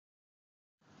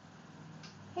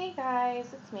Hey guys,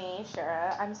 it's me,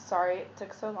 Shara. I'm sorry it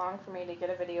took so long for me to get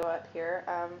a video up here.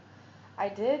 I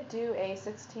did do a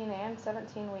 16 and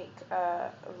 17 week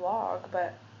vlog,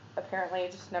 but apparently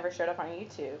it just never showed up on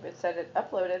YouTube. It said it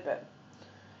uploaded, but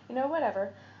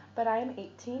whatever. But I am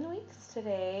 18 weeks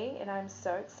today, and I'm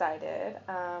so excited.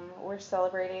 We're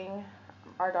celebrating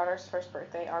our daughter's first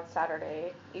birthday on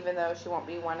Saturday, even though she won't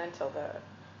be one until the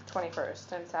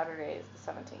 21st, and Saturday is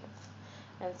the 17th.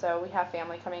 And so we have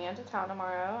family coming into town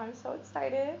tomorrow. I'm so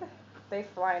excited. They're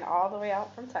flying all the way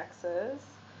out from Texas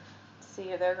to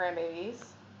see their grandbabies.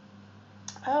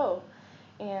 Oh,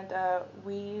 and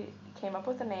we came up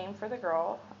with a name for the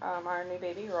girl. Our new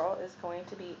baby girl is going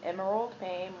to be Emerald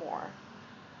May Moore.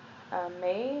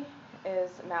 May is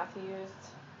Matthew's,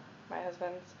 my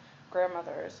husband's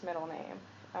grandmother's middle name,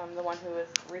 the one who was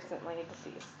recently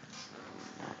deceased.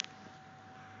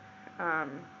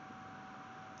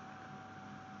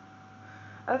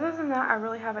 Other than that, I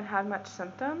really haven't had much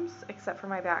symptoms except for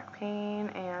my back pain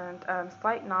and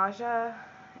slight nausea,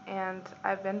 and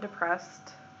I've been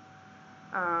depressed.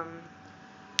 I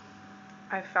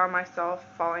found myself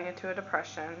falling into a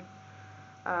depression,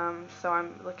 so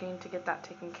I'm looking to get that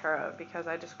taken care of because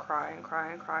I just cry and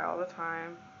cry and cry all the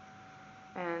time,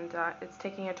 and it's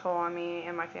taking a toll on me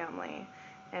and my family,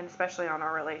 and especially on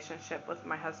our relationship with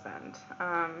my husband.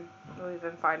 We've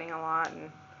been fighting a lot,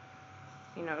 and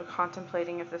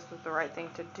contemplating if this was the right thing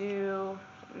to do,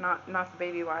 not the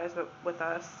baby wise, but with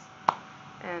us.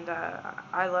 And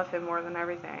I love him more than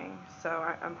everything, so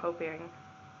I'm hoping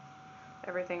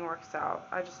everything works out.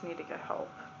 I just need to get help.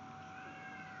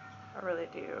 I really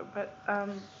do. But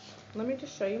let me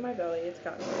just show you my belly. It's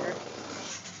gotten bigger.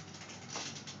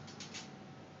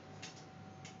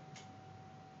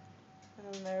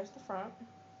 And then there's the front.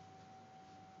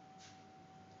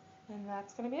 And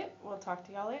that's going to be it. We'll talk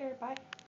to y'all later. Bye.